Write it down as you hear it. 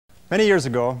Many years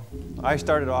ago, I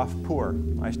started off poor.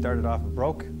 I started off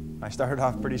broke. I started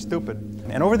off pretty stupid.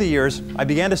 And over the years, I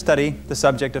began to study the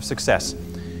subject of success.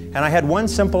 And I had one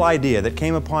simple idea that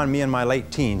came upon me in my late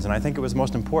teens, and I think it was the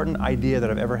most important idea that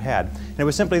I've ever had. And it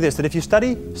was simply this, that if you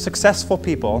study successful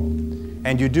people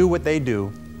and you do what they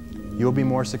do, you'll be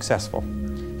more successful.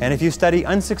 And if you study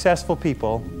unsuccessful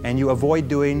people and you avoid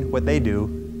doing what they do,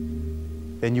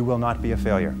 then you will not be a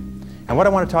failure. And what I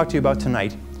want to talk to you about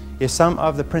tonight is some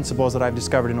of the principles that I've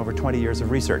discovered in over 20 years of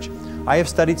research. I have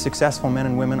studied successful men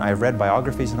and women. I have read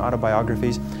biographies and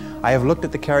autobiographies. I have looked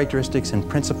at the characteristics and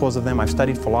principles of them. I've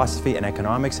studied philosophy and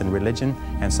economics and religion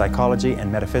and psychology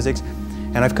and metaphysics.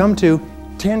 And I've come to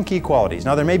 10 key qualities.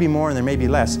 Now there may be more and there may be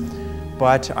less,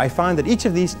 but I find that each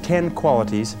of these 10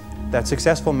 qualities that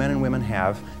successful men and women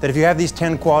have, that if you have these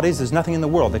 10 qualities, there's nothing in the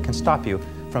world that can stop you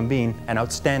from being an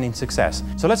outstanding success.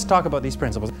 So let's talk about these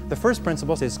principles. The first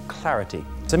principle is clarity.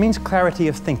 So it means clarity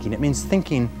of thinking. It means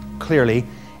thinking clearly,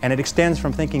 and it extends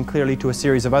from thinking clearly to a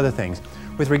series of other things.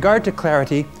 With regard to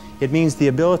clarity, it means the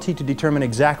ability to determine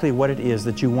exactly what it is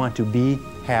that you want to be,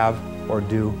 have, or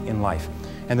do in life.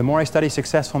 And the more I study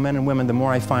successful men and women, the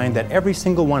more I find that every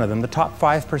single one of them, the top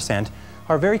 5%,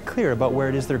 are very clear about where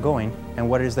it is they're going and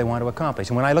what it is they want to accomplish.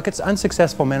 And when I look at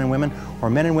unsuccessful men and women, or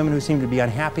men and women who seem to be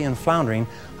unhappy and floundering,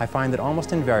 I find that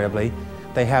almost invariably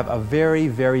they have a very,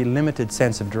 very limited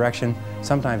sense of direction,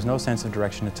 sometimes no sense of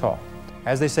direction at all.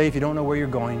 As they say, if you don't know where you're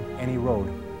going, any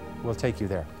road will take you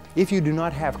there. If you do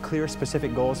not have clear,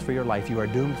 specific goals for your life, you are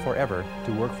doomed forever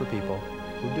to work for people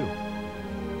who do.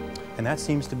 And that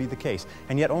seems to be the case.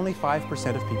 And yet only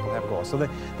 5% of people have goals. So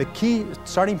the key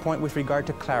starting point with regard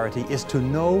to clarity is to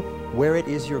know where it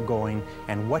is you're going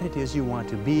and what it is you want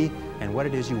to be and what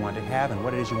it is you want to have and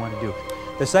what it is you want to do.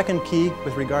 The second key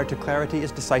with regard to clarity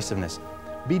is decisiveness.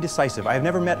 Be decisive. I have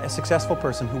never met a successful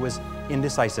person who was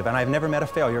indecisive, and I've never met a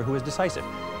failure who is decisive.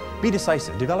 Be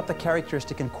decisive. Develop the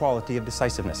characteristic and quality of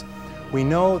decisiveness. We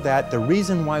know that the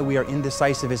reason why we are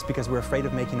indecisive is because we're afraid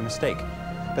of making a mistake.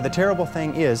 But the terrible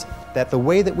thing is that the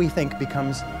way that we think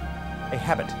becomes a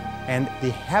habit, and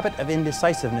the habit of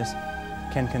indecisiveness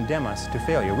can condemn us to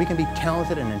failure. We can be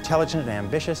talented and intelligent and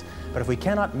ambitious, but if we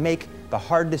cannot make the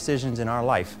hard decisions in our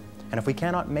life, and if we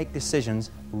cannot make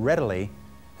decisions readily,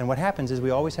 then what happens is we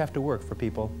always have to work for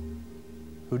people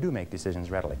who do make decisions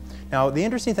readily. Now, the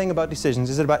interesting thing about decisions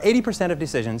is that about 80% of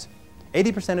decisions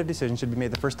should be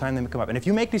made the first time they come up. And if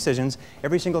you make decisions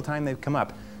every single time they come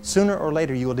up, sooner or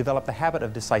later you will develop the habit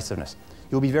of decisiveness.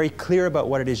 You'll be very clear about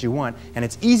what it is you want, and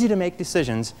it's easy to make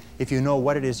decisions if you know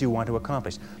what it is you want to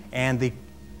accomplish. And the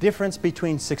difference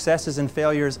between successes and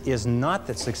failures is not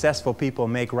that successful people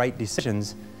make right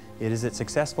decisions, it is that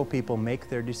successful people make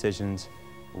their decisions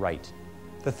right.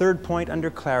 The third point under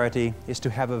clarity is to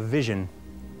have a vision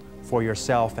for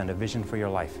yourself and a vision for your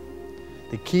life.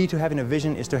 The key to having a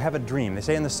vision is to have a dream. They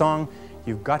say in the song,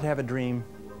 you've got to have a dream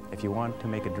if you want to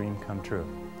make a dream come true.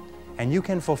 And you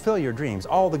can fulfill your dreams.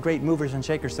 All the great movers and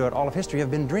shakers throughout all of history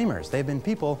have been dreamers. They've been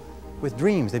people with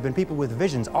dreams. They've been people with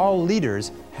visions. All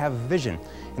leaders have vision.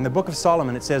 In the book of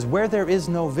Solomon it says, where there is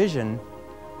no vision,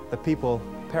 the people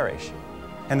perish.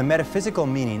 And the metaphysical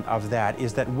meaning of that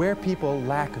is that where people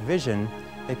lack vision,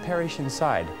 they perish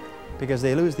inside because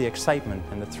they lose the excitement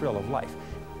and the thrill of life.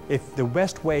 If the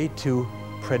best way to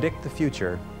predict the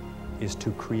future is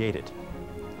to create it,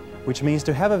 which means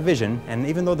to have a vision, and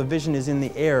even though the vision is in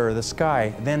the air or the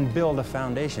sky, then build a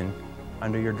foundation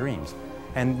under your dreams.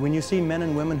 And when you see men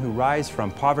and women who rise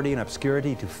from poverty and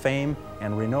obscurity to fame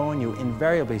and renown, you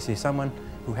invariably see someone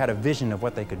who had a vision of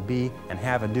what they could be and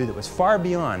have and do that was far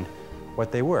beyond what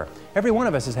they were. Every one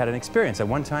of us has had an experience. At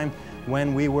one time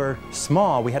when we were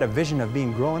small, we had a vision of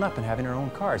being grown up and having our own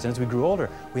cars. And as we grew older,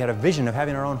 we had a vision of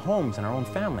having our own homes and our own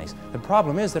families. The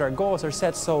problem is that our goals are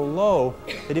set so low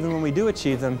that even when we do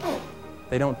achieve them,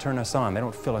 they don't turn us on. They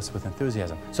don't fill us with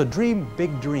enthusiasm. So dream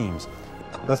big dreams.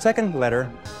 The second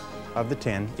letter of the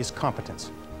 10 is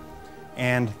competence.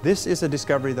 And this is a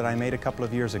discovery that I made a couple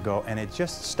of years ago, and it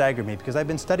just staggered me because I've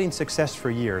been studying success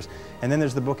for years. And then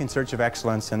there's the book In Search of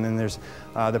Excellence, and then there's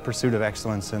The Pursuit of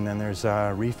Excellence, and then there's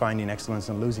Refinding Excellence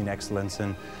and Losing Excellence,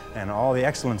 and all the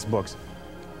excellence books.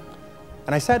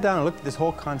 And I sat down and looked at this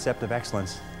whole concept of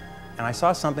excellence, and I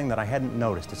saw something that I hadn't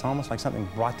noticed. It's almost like something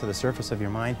brought to the surface of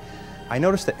your mind. I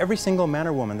noticed that every single man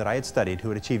or woman that I had studied who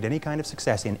had achieved any kind of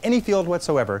success in any field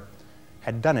whatsoever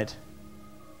had done it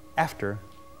after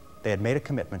they had made a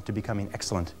commitment to becoming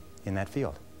excellent in that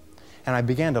field. And I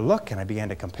began to look, and I began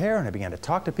to compare, and I began to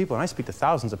talk to people, and I speak to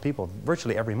thousands of people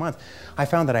virtually every month. I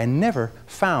found that I never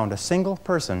found a single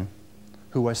person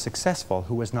who was successful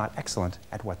who was not excellent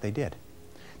at what they did.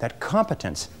 That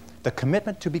competence The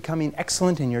commitment to becoming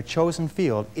excellent in your chosen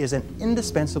field is an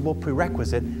indispensable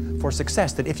prerequisite for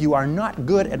success, that if you are not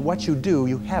good at what you do,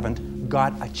 you haven't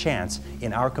got a chance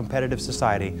in our competitive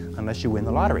society unless you win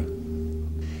the lottery.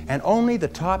 And only the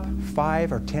top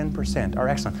 5 or 10% are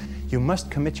excellent. You must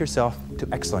commit yourself to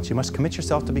excellence. You must commit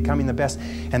yourself to becoming the best.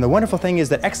 And the wonderful thing is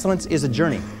that excellence is a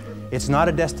journey. It's not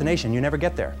a destination. You never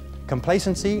get there.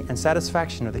 Complacency and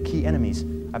satisfaction are the key enemies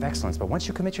of excellence. But once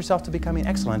you commit yourself to becoming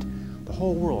excellent, the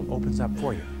whole world opens up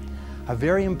for you. A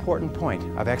very important point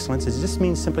of excellence is this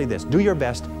means simply this: do your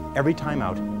best every time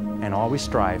out and always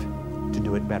strive to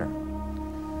do it better.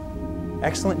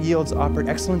 Excellence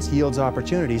yields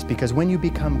opportunities, because when you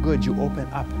become good, you open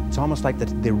up. It's almost like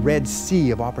the Red Sea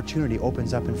of opportunity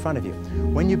opens up in front of you.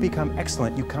 When you become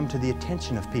excellent, you come to the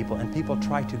attention of people, and people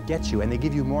try to get you, and they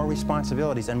give you more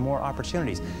responsibilities and more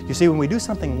opportunities. You see, when we do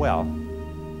something well,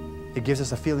 it gives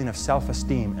us a feeling of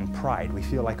self-esteem and pride. We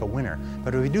feel like a winner.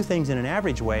 But if we do things in an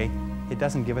average way, it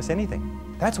doesn't give us anything.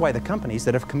 That's why the companies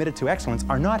that have committed to excellence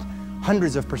are not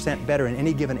hundreds of % better in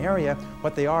any given area.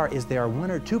 What they are is they are 1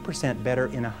 or 2% better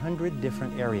in 100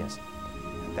 different areas.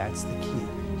 That's the key.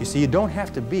 You see, you don't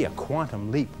have to be a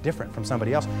quantum leap different from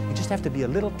somebody else. You just have to be a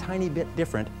little tiny bit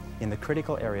different in the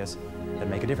critical areas that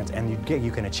make a difference. And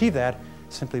you can achieve that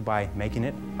simply by making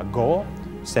it a goal,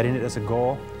 setting it as a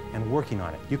goal, and working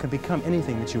on it. You can become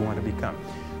anything that you want to become.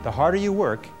 The harder you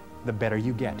work, the better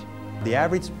you get. The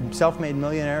average self-made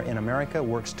millionaire in America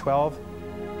works 12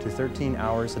 to 13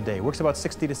 hours a day. Works about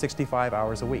 60 to 65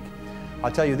 hours a week.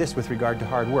 I'll tell you this with regard to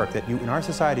hard work, that in our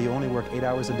society you only work 8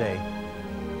 hours a day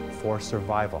for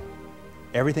survival.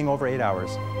 Everything over 8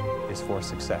 hours is for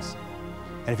success.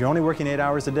 And if you're only working 8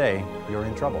 hours a day, you're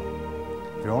in trouble.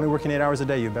 If you're only working 8 hours a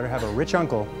day, you better have a rich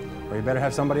uncle, or you better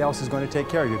have somebody else who's going to take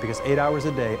care of you, because 8 hours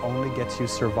a day only gets you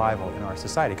survival in our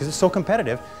society. Because it's so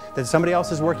competitive that somebody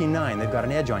else is working 9, they've got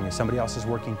an edge on you. Somebody else is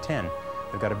working 10,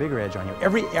 they've got a bigger edge on you.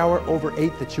 Every hour over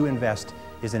 8 that you invest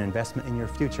is an investment in your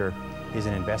future, is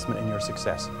an investment in your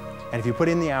success. And if you put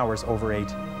in the hours over 8,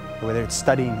 whether it's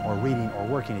studying or reading or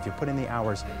working, if you put in the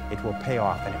hours, it will pay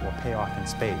off, and it will pay off in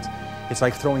spades. It's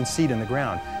like throwing seed in the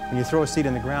ground. When you throw a seed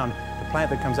in the ground, the plant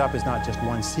that comes up is not just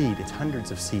one seed, it's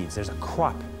hundreds of seeds. There's a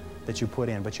crop that you put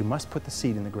in, but you must put the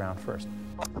seed in the ground first.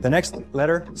 The next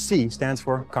letter, C, stands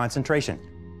for concentration.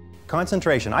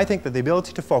 Concentration. I think that the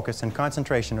ability to focus and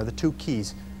concentration are the 2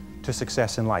 keys to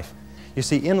success in life. You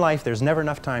see, in life there's never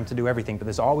enough time to do everything, but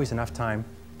there's always enough time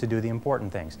to do the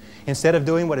important things. Instead of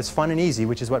doing what is fun and easy,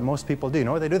 which is what most people do, you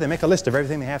know what they do? They make a list of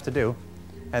everything they have to do,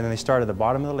 and then they start at the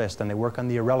bottom of the list and they work on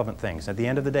the irrelevant things. At the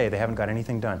end of the day, they haven't got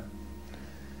anything done.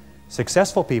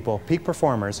 Successful people, peak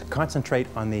performers, concentrate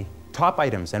on the top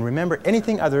items. And remember,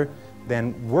 anything other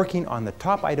than working on the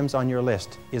top items on your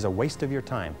list is a waste of your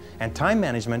time. And time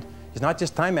management is not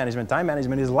just time management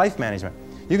is life management.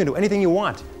 You can do anything you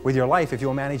want with your life if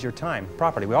you'll manage your time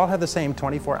properly. We all have the same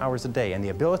 24 hours a day, and the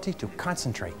ability to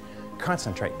concentrate,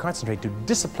 to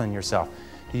discipline yourself,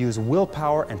 to use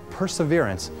willpower and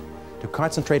perseverance, to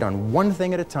concentrate on one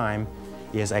thing at a time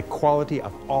is a quality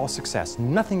of all success.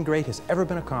 Nothing great has ever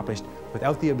been accomplished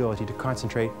without the ability to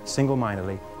concentrate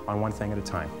single-mindedly on one thing at a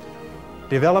time.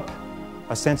 Develop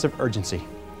a sense of urgency.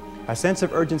 A sense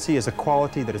of urgency is a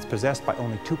quality that is possessed by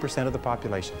only 2% of the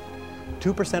population.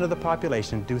 2% of the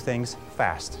population do things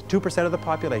fast. 2% of the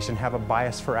population have a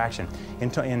bias for action.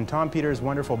 In Tom Peters'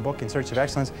 wonderful book, In Search of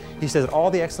Excellence, he says that all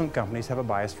the excellent companies have a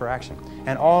bias for action.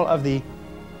 And all of the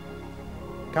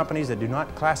companies that do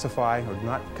not classify or do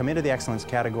not come into the excellence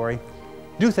category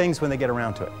do things when they get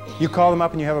around to it. You call them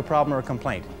up and you have a problem or a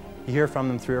complaint. You hear from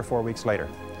them 3 or 4 weeks later.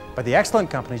 But the excellent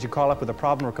companies, you call up with a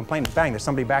problem or a complaint, and bang, there's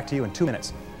somebody back to you in 2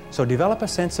 minutes. So develop a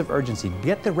sense of urgency.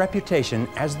 Get the reputation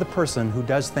as the person who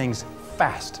does things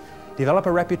fast. Develop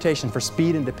a reputation for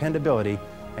speed and dependability,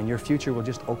 and your future will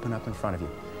just open up in front of you.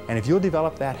 And if you'll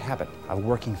develop that habit of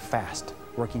working fast,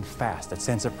 that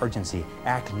sense of urgency,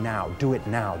 act now, do it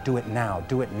now, do it now,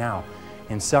 do it now.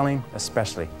 In selling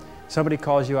especially. Somebody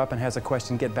calls you up and has a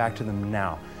question, get back to them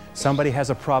now. Somebody has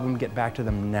a problem, get back to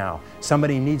them now.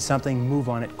 Somebody needs something, move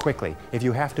on it quickly. If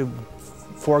you have to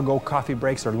forego coffee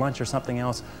breaks or lunch or something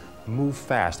else, move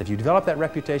fast. If you develop that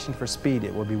reputation for speed,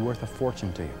 it will be worth a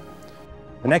fortune to you.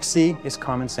 The next C is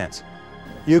common sense.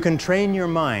 You can train your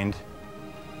mind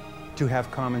to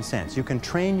have common sense. You can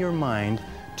train your mind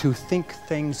to think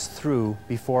things through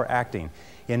before acting.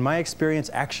 In my experience,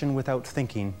 action without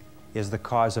thinking is the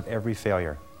cause of every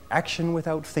failure. Action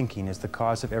without thinking is the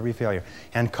cause of every failure.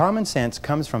 And common sense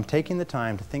comes from taking the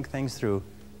time to think things through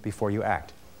before you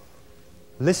act.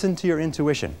 Listen to your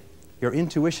intuition. Your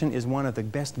intuition is one of the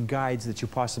best guides that you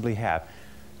possibly have.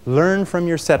 Learn from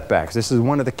your setbacks. This is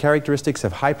one of the characteristics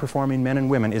of high-performing men and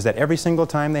women, is that every single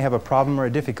time they have a problem or a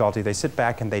difficulty, they sit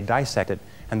back and they dissect it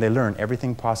and they learn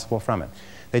everything possible from it.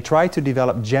 They try to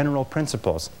develop general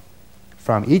principles.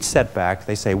 From each setback,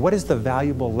 they say, what is the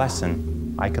valuable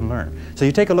lesson I can learn? So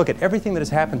you take a look at everything that has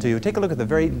happened to you, take a look at the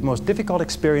very most difficult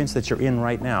experience that you're in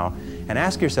right now, and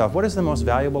ask yourself, what is the most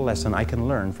valuable lesson I can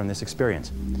learn from this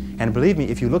experience? And believe me,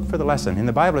 if you look for the lesson, in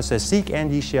the Bible it says, seek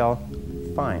and ye shall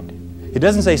find. It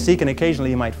doesn't say seek and occasionally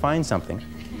you might find something.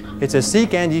 It says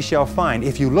seek and ye shall find.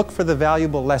 If you look for the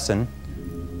valuable lesson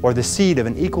or the seed of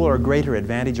an equal or greater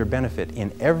advantage or benefit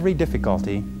in every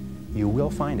difficulty, you will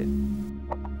find it.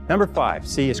 Number 5,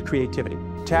 C, is creativity.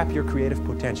 Tap your creative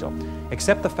potential.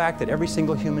 Accept the fact that every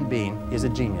single human being is a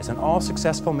genius, and all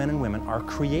successful men and women are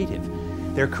creative.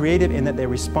 They're creative in that they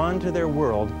respond to their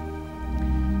world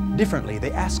differently.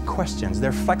 They ask questions,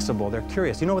 they're flexible, they're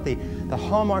curious. You know what the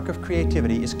hallmark of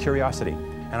creativity is? Curiosity.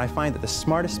 And I find that the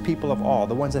smartest people of all,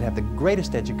 the ones that have the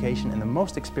greatest education and the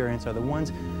most experience, are the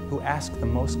ones who ask the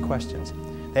most questions.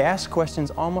 They ask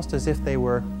questions almost as if they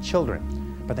were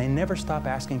children, but they never stop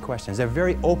asking questions. They're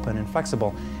very open and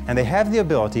flexible, and they have the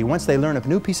ability, once they learn a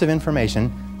new piece of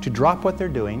information, to drop what they're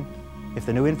doing if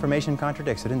the new information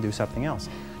contradicts it and do something else.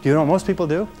 Do you know what most people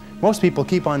do? Most people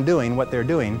keep on doing what they're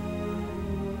doing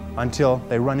until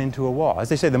they run into a wall. As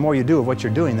they say, the more you do of what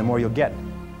you're doing, the more you'll get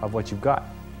of what you've got.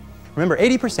 Remember,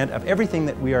 80% of everything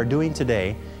that we are doing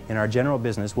today in our general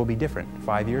business will be different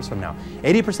 5 years from now.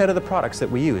 80% of the products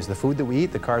that we use, the food that we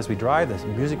eat, the cars we drive, the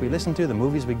music we listen to, the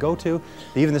movies we go to,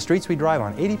 even the streets we drive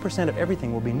on, 80% of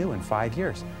everything will be new in 5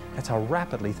 years. That's how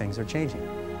rapidly things are changing.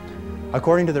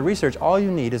 According to the research, all you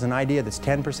need is an idea that's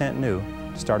 10% new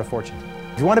to start a fortune.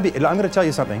 If you want to be, I'm going to tell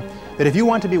you something, that if you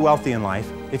want to be wealthy in life,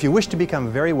 if you wish to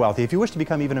become very wealthy, if you wish to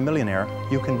become even a millionaire,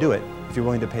 you can do it if you're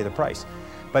willing to pay the price.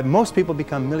 But most people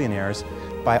become millionaires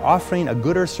by offering a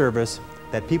good or service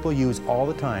that people use all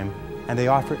the time, and they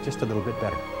offer it just a little bit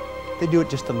better. They do it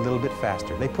just a little bit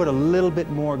faster. They put a little bit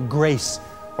more grace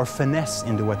or finesse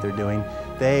into what they're doing.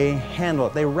 They handle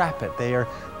it, they wrap it, they are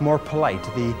more polite.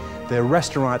 The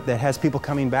restaurant that has people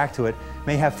coming back to it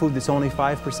may have food that's only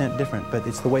 5% different, but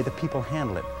it's the way the people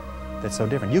handle it that's so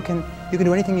different. You can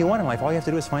do anything you want in life. All you have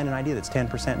to do is find an idea that's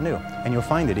 10% new, and you'll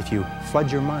find it if you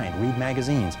flood your mind, read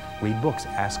magazines, read books,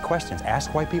 ask questions,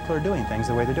 ask why people are doing things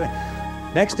the way they're doing.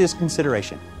 Next is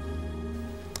consideration.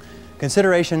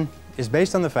 Consideration is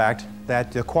based on the fact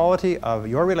that the quality of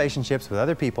your relationships with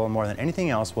other people more than anything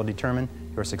else will determine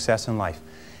your success in life.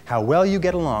 How well you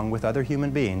get along with other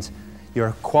human beings,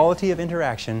 your quality of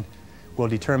interaction will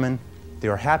determine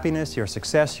your happiness, your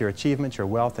success, your achievements, your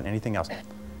wealth, and anything else.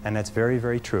 And that's very,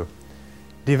 very true.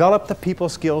 Develop the people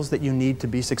skills that you need to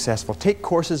be successful. Take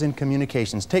courses in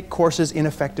communications. Take courses in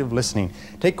effective listening.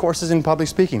 Take courses in public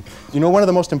speaking. You know, one of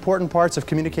the most important parts of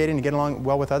communicating and getting along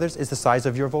well with others is the size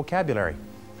of your vocabulary.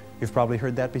 You've probably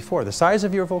heard that before. The size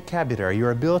of your vocabulary, your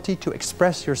ability to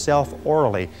express yourself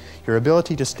orally, your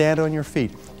ability to stand on your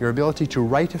feet, your ability to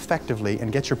write effectively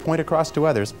and get your point across to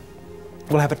others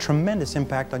will have a tremendous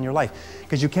impact on your life,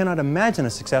 because you cannot imagine a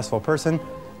successful person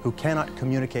who cannot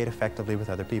communicate effectively with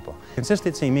other people.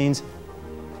 Consistency means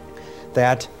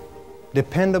that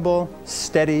dependable,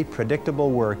 steady, predictable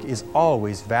work is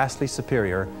always vastly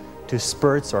superior to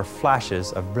spurts or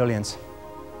flashes of brilliance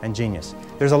and genius.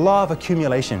 There's a law of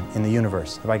accumulation in the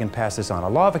universe, if I can pass this on. A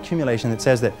law of accumulation that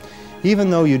says that even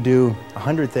though you do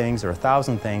 100 things or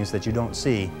 1,000 things that you don't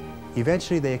see,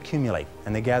 eventually they accumulate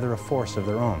and they gather a force of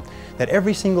their own. That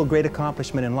every single great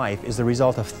accomplishment in life is the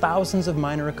result of thousands of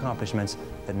minor accomplishments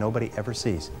that nobody ever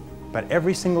sees. But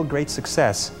every single great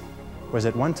success was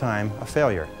at one time a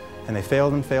failure. And they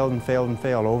failed and failed and failed and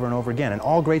failed over and over again. And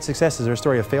all great successes are a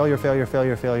story of failure, failure,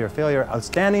 failure, failure, failure.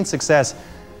 Outstanding success.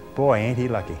 Boy, ain't he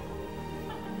lucky.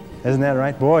 Isn't that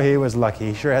right? Boy, he was lucky.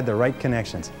 He sure had the right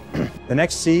connections. The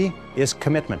next C is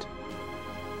commitment.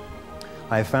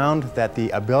 I have found that the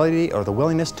ability or the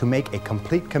willingness to make a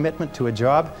complete commitment to a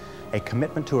job, a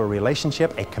commitment to a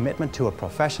relationship, a commitment to a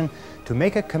profession, to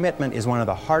make a commitment is one of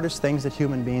the hardest things that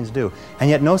human beings do. And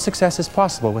yet no success is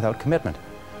possible without commitment.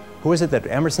 Who is it that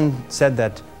Emerson said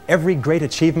that every great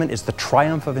achievement is the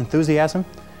triumph of enthusiasm?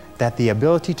 That the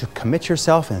ability to commit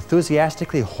yourself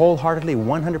enthusiastically, wholeheartedly,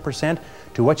 100%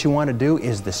 to what you want to do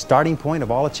is the starting point of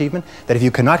all achievement? That if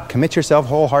you cannot commit yourself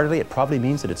wholeheartedly, it probably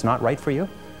means that it's not right for you?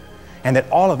 And that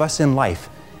all of us in life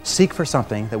seek for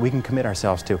something that we can commit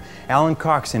ourselves to. Alan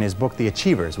Cox, in his book, The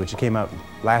Achievers, which came out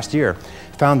last year,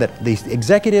 found that the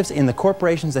executives in the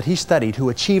corporations that he studied who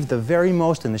achieved the very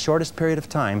most in the shortest period of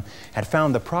time had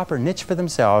found the proper niche for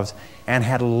themselves and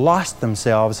had lost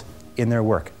themselves in their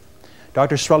work.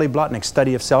 Dr. Shirley Blotnick's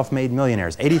study of self-made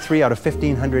millionaires. 83 out of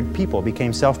 1,500 people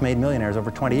became self-made millionaires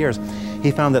over 20 years.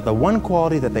 He found that the one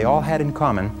quality that they all had in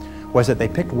common was that they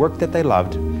picked work that they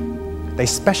loved, they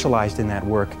specialized in that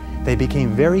work, they became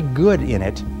very good in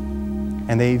it,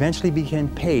 and they eventually became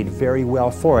paid very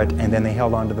well for it, and then they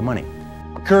held on to the money.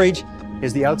 Courage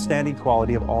is the outstanding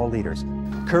quality of all leaders.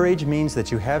 Courage means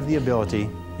that you have the ability,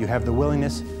 you have the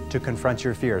willingness to confront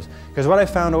your fears. Because what I've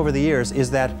found over the years is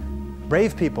that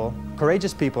brave people,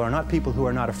 courageous people, are not people who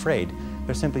are not afraid.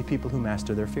 They're simply people who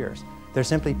master their fears. They're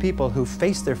simply people who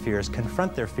face their fears,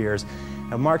 confront their fears.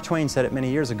 Now, Mark Twain said it many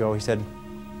years ago. He said,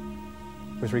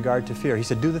 with regard to fear, he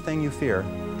said, do the thing you fear,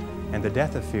 and the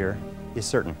death of fear is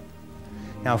certain.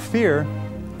 Now, fear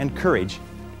and courage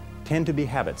tend to be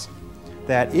habits.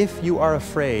 That if you are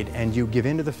afraid and you give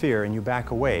in to the fear and you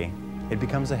back away, it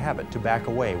becomes a habit to back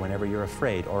away whenever you're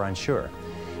afraid or unsure.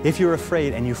 If you're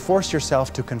afraid and you force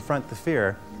yourself to confront the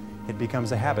fear, it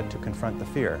becomes a habit to confront the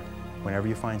fear whenever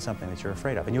you find something that you're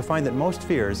afraid of. And you'll find that most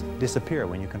fears disappear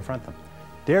when you confront them.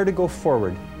 Dare to go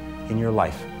forward in your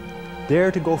life.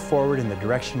 Dare to go forward in the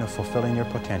direction of fulfilling your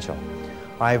potential.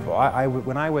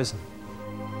 When I was,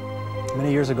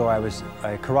 many years ago, I was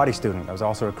a karate student. I was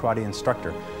also a karate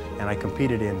instructor, and I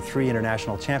competed in 3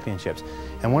 international championships.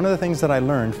 And one of the things that I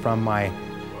learned from my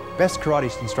best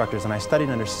karate instructors, and I studied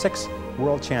under 6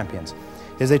 world champions,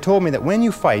 is they told me that when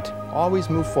you fight, always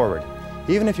move forward.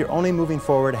 Even if you're only moving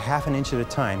forward half an inch at a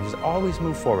time, just always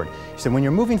move forward. He said when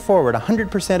you're moving forward,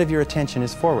 100% of your attention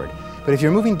is forward. But if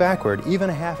you're moving backward, even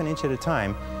a half an inch at a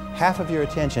time, half of your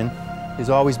attention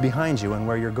is always behind you and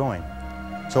where you're going.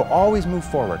 So always move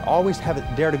forward. Always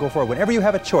dare to go forward. Whenever you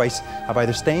have a choice of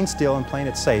either staying still and playing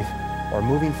it safe or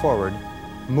moving forward,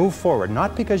 move forward.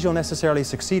 Not because you'll necessarily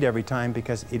succeed every time,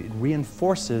 because it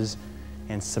reinforces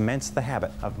and cements the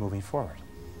habit of moving forward.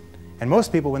 And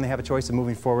most people, when they have a choice of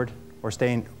moving forward or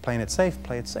playing it safe,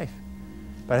 play it safe.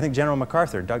 But I think General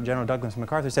Douglas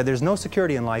MacArthur said there's no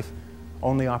security in life,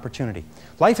 only opportunity.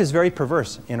 Life is very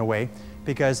perverse in a way,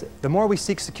 because the more we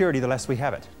seek security, the less we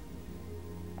have it.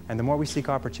 And the more we seek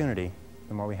opportunity,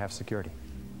 the more we have security.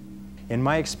 In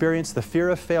my experience, the fear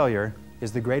of failure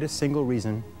is the greatest single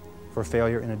reason for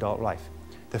failure in adult life.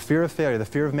 The fear of failure, the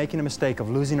fear of making a mistake, of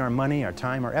losing our money, our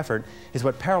time, our effort, is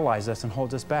what paralyzes us and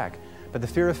holds us back. But the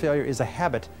fear of failure is a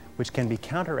habit which can be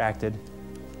counteracted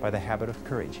by the habit of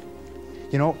courage.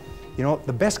 You know,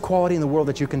 the best quality in the world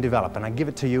that you can develop, and I give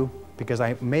it to you because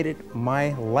I made it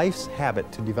my life's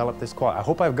habit to develop this quality. I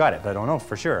hope I've got it, but I don't know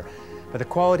for sure. But the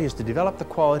quality is to develop the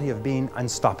quality of being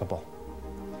unstoppable.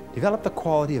 Develop the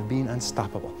quality of being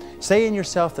unstoppable. Say in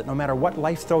yourself that no matter what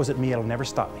life throws at me, it'll never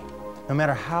stop me. No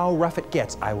matter how rough it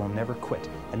gets, I will never quit.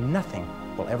 And nothing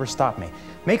will ever stop me.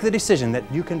 Make the decision that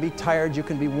you can be tired, you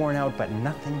can be worn out, but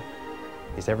nothing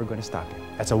is ever going to stop you.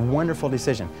 That's a wonderful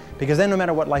decision. Because then no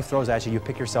matter what life throws at you, you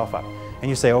pick yourself up. And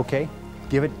you say, okay,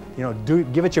 give it,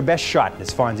 give it your best shot, as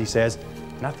Fonzie says.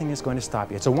 Nothing is going to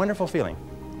stop you. It's a wonderful feeling.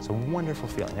 It's a wonderful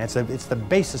feeling. It's the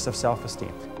basis of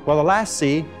self-esteem. Well, the last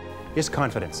C is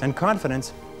confidence. And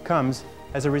confidence comes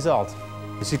as a result.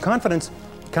 You see, confidence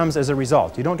comes as a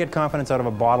result. You don't get confidence out of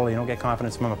a bottle. You don't get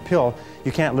confidence from a pill.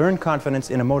 You can't learn confidence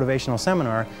in a motivational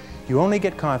seminar. You only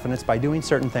get confidence by doing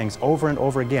certain things over and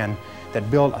over again that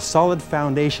build a solid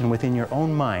foundation within your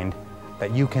own mind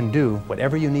that you can do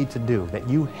whatever you need to do, that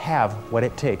you have what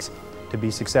it takes to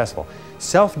be successful.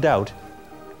 Self-doubt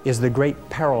is the great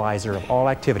paralyzer of all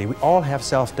activity. We all have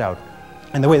self-doubt.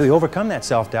 And the way we overcome that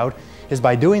self-doubt is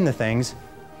by doing the things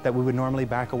that we would normally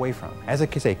back away from. As I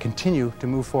say, continue to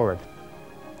move forward.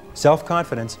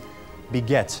 Self-confidence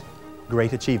begets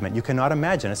great achievement. You cannot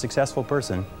imagine a successful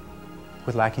person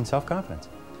with lacking self-confidence.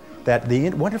 That the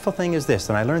wonderful thing is this,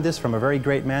 and I learned this from a very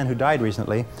great man who died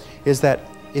recently, is that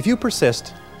if you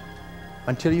persist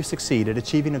until you succeed at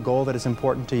achieving a goal that is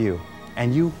important to you,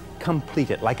 and you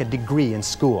complete it like a degree in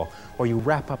school, or you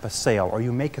wrap up a sale, or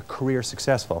you make a career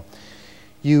successful,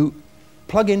 you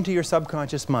plug into your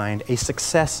subconscious mind a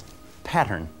success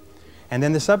pattern. And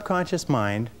then the subconscious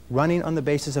mind, running on the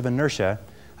basis of inertia,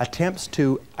 attempts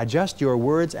to adjust your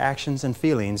words, actions, and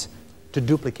feelings to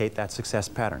duplicate that success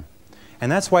pattern.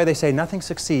 And that's why they say nothing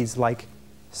succeeds like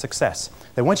success.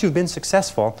 That once you've been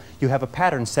successful, you have a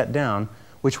pattern set down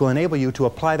which will enable you to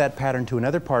apply that pattern to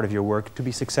another part of your work to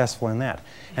be successful in that.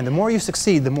 And the more you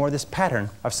succeed, the more this pattern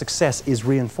of success is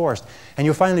reinforced. And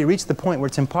you'll finally reach the point where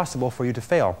it's impossible for you to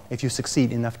fail if you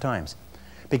succeed enough times.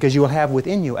 Because you will have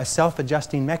within you a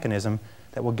self-adjusting mechanism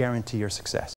that will guarantee your success.